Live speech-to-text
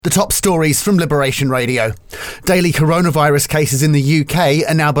The top stories from Liberation Radio. Daily coronavirus cases in the UK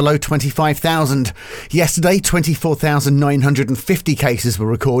are now below 25,000. Yesterday, 24,950 cases were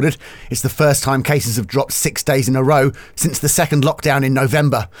recorded. It's the first time cases have dropped 6 days in a row since the second lockdown in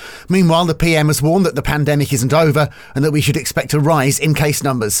November. Meanwhile, the PM has warned that the pandemic isn't over and that we should expect a rise in case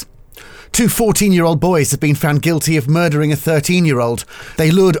numbers. Two 14-year-old boys have been found guilty of murdering a 13-year-old.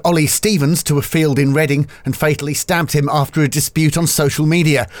 They lured Ollie Stevens to a field in Reading and fatally stabbed him after a dispute on social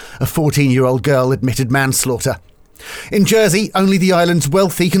media. A 14-year-old girl admitted manslaughter. In Jersey, only the island's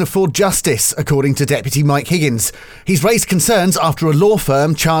wealthy can afford justice, according to Deputy Mike Higgins. He's raised concerns after a law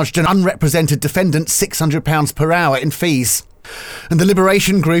firm charged an unrepresented defendant £600 per hour in fees. And the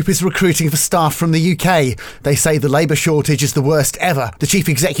Liberation Group is recruiting for staff from the UK. They say the labour shortage is the worst ever. The chief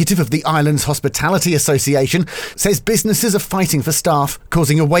executive of the island's Hospitality Association says businesses are fighting for staff,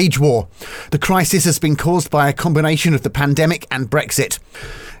 causing a wage war. The crisis has been caused by a combination of the pandemic and Brexit.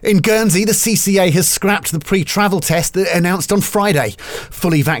 In Guernsey, the CCA has scrapped the pre-travel test that it announced on Friday.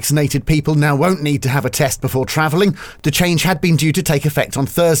 Fully vaccinated people now won't need to have a test before travelling. The change had been due to take effect on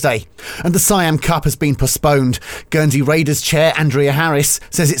Thursday. And the Siam Cup has been postponed. Guernsey Raiders chair Andrea Harris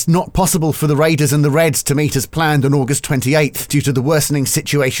says it's not possible for the Raiders and the Reds to meet as planned on August 28th due to the worsening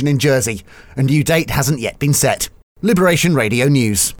situation in Jersey. A new date hasn't yet been set. Liberation Radio News.